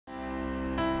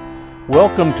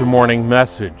Welcome to Morning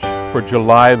Message for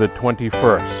July the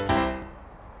 21st.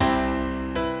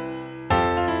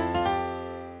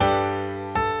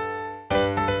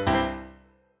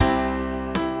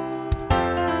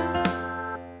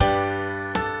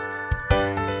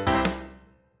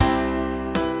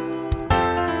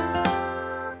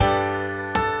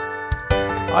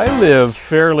 I live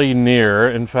fairly near,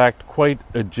 in fact quite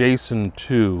adjacent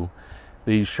to,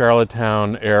 the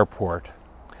Charlottetown airport.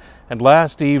 And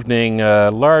last evening, a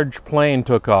large plane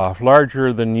took off,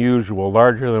 larger than usual,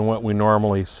 larger than what we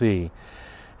normally see.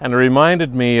 And it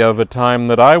reminded me of a time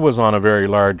that I was on a very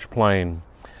large plane,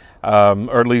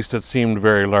 or at least it seemed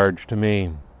very large to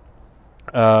me.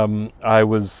 I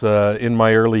was in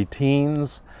my early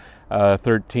teens,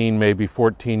 13, maybe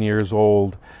 14 years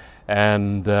old,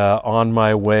 and on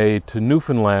my way to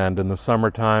Newfoundland in the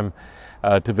summertime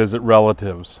to visit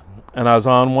relatives. And I was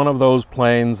on one of those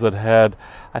planes that had,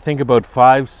 I think, about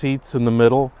 5 seats in the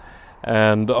middle,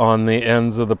 and on the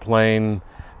ends of the plane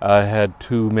had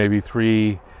 2, maybe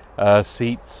 3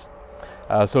 seats.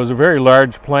 So it was a very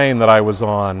large plane that I was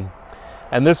on.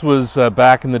 And this was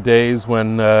back in the days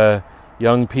when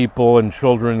young people and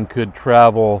children could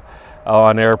travel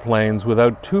on airplanes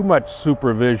without too much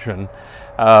supervision.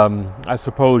 I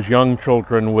suppose young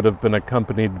children would have been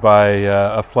accompanied by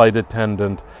a flight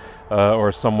attendant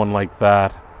or someone like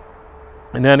that.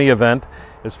 In any event,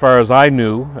 as far as I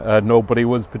knew, nobody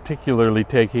was particularly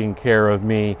taking care of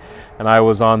me, and I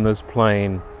was on this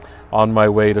plane on my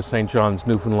way to St. John's,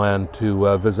 Newfoundland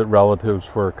to visit relatives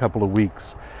for a couple of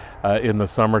weeks in the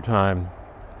summertime.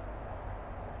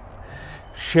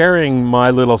 Sharing my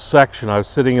little section, I was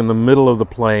sitting in the middle of the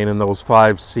plane in those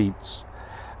 5 seats.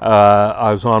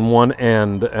 I was on one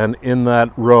end, and in that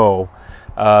row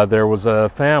there was a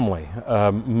family,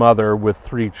 a mother with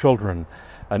 3 children,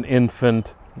 an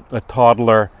infant, a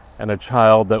toddler, and a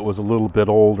child that was a little bit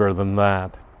older than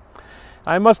that.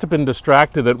 I must have been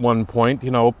distracted at one point.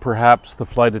 You know, perhaps the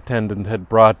flight attendant had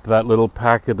brought that little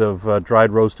packet of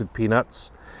dried roasted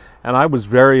peanuts, and I was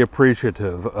very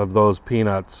appreciative of those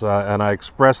peanuts, and I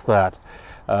expressed that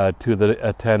to the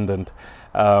attendant,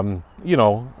 you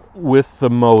know, with the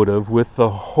motive, with the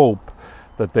hope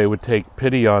that they would take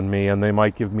pity on me and they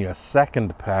might give me a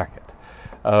second packet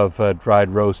of dried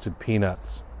roasted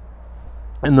peanuts.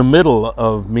 In the middle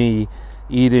of me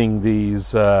eating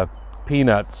these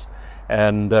peanuts,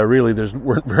 and really there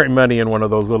weren't very many in one of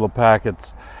those little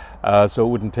packets, so it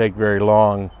wouldn't take very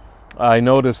long, I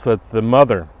noticed that the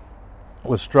mother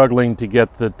was struggling to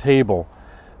get the table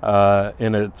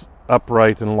in its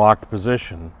upright and locked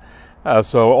position.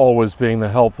 So always being the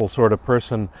helpful sort of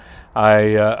person,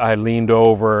 I leaned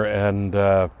over and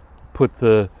put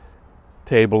the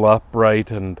table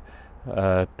upright and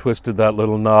twisted that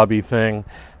little knobby thing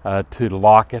to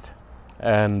lock it,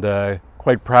 and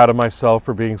quite proud of myself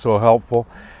for being so helpful.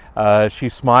 She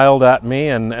smiled at me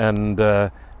and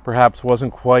perhaps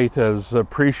wasn't quite as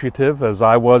appreciative as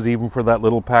I was, even for that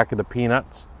little packet of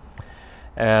peanuts.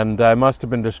 And I must have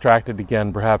been distracted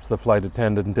again. Perhaps the flight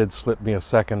attendant did slip me a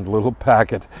second little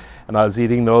packet, and I was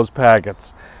eating those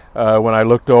packets when I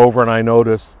looked over and I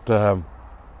noticed,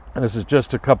 this is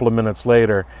just a couple of minutes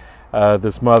later,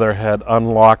 this mother had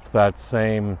unlocked that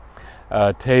same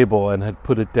table and had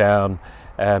put it down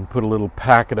and put a little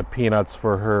packet of peanuts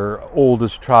for her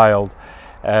oldest child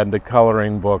and a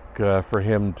coloring book for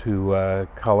him to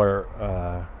color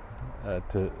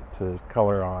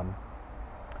on.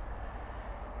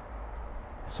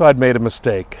 So I'd made a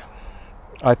mistake.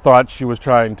 I thought she was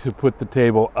trying to put the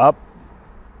table up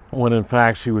when in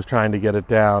fact she was trying to get it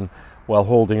down while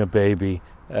holding a baby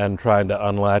and trying to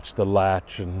unlatch the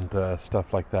latch and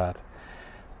stuff like that.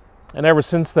 And ever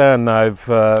since then I've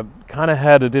kind of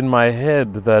had it in my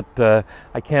head that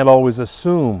I can't always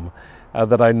assume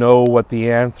that I know what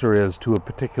the answer is to a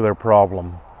particular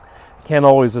problem. I can't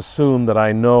always assume that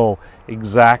I know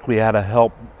exactly how to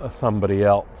help somebody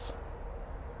else.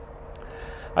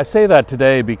 I say that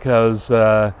today because,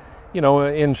 you know,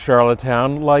 in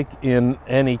Charlottetown, like in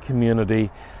any community,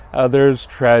 there's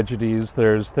tragedies,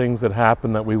 there's things that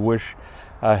happen that we wish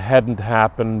hadn't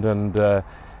happened,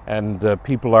 and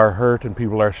people are hurt and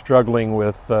people are struggling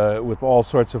with all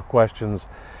sorts of questions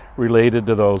related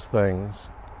to those things.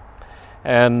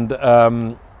 And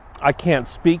I can't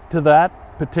speak to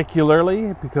that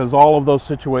particularly because all of those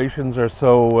situations are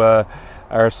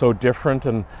so different,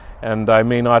 and I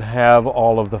may not have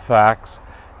all of the facts,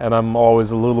 and I'm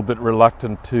always a little bit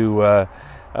reluctant to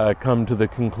come to the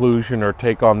conclusion or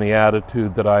take on the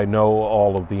attitude that I know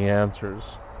all of the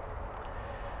answers.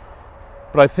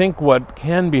 But I think what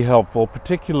can be helpful,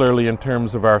 particularly in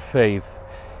terms of our faith,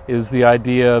 is the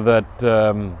idea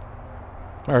that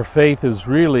Our faith is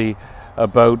really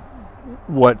about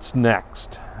what's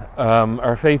next.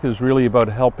 Our faith is really about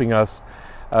helping us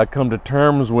come to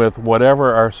terms with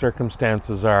whatever our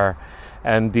circumstances are,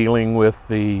 and dealing with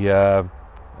the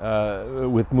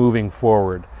with moving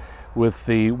forward, with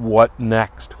the what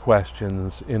next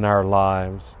questions in our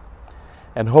lives.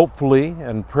 And hopefully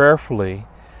and prayerfully,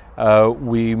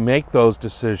 we make those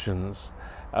decisions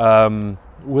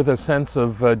with a sense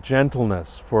of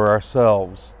gentleness for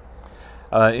ourselves.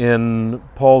 In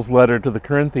Paul's letter to the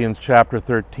Corinthians, chapter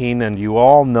 13, and you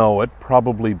all know it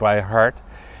probably by heart.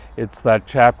 It's that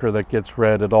chapter that gets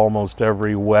read at almost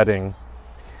every wedding.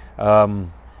 Paul's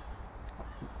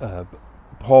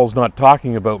not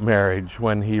talking about marriage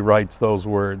when he writes those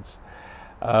words,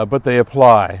 but they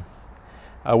apply.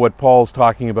 What Paul's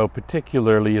talking about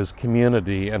particularly is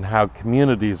community and how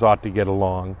communities ought to get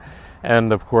along.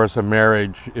 And of course, a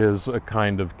marriage is a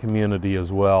kind of community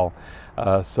as well.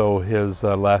 So his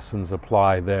lessons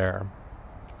apply there.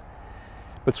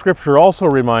 But Scripture also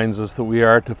reminds us that we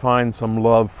are to find some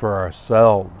love for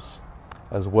ourselves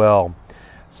as well.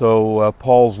 So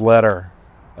Paul's letter,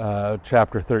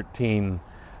 chapter 13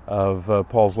 of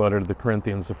Paul's letter to the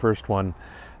Corinthians, the first one,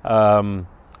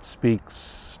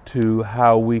 speaks to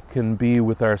how we can be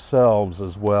with ourselves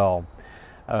as well.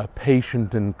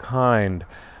 Patient and kind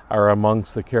are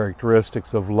amongst the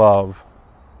characteristics of love.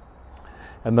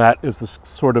 And that is the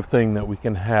sort of thing that we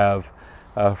can have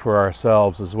for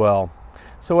ourselves as well.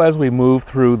 So as we move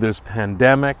through this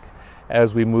pandemic,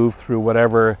 as we move through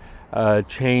whatever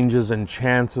changes and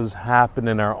chances happen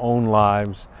in our own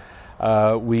lives,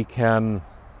 we can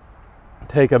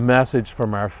take a message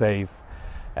from our faith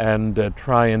and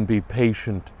try and be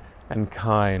patient and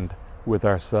kind with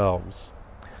ourselves.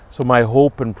 So my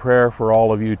hope and prayer for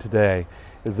all of you today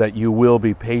is that you will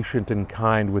be patient and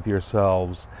kind with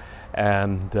yourselves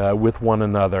and with one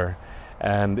another,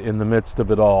 and in the midst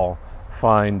of it all,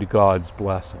 find God's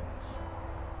blessings.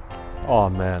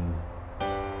 Amen.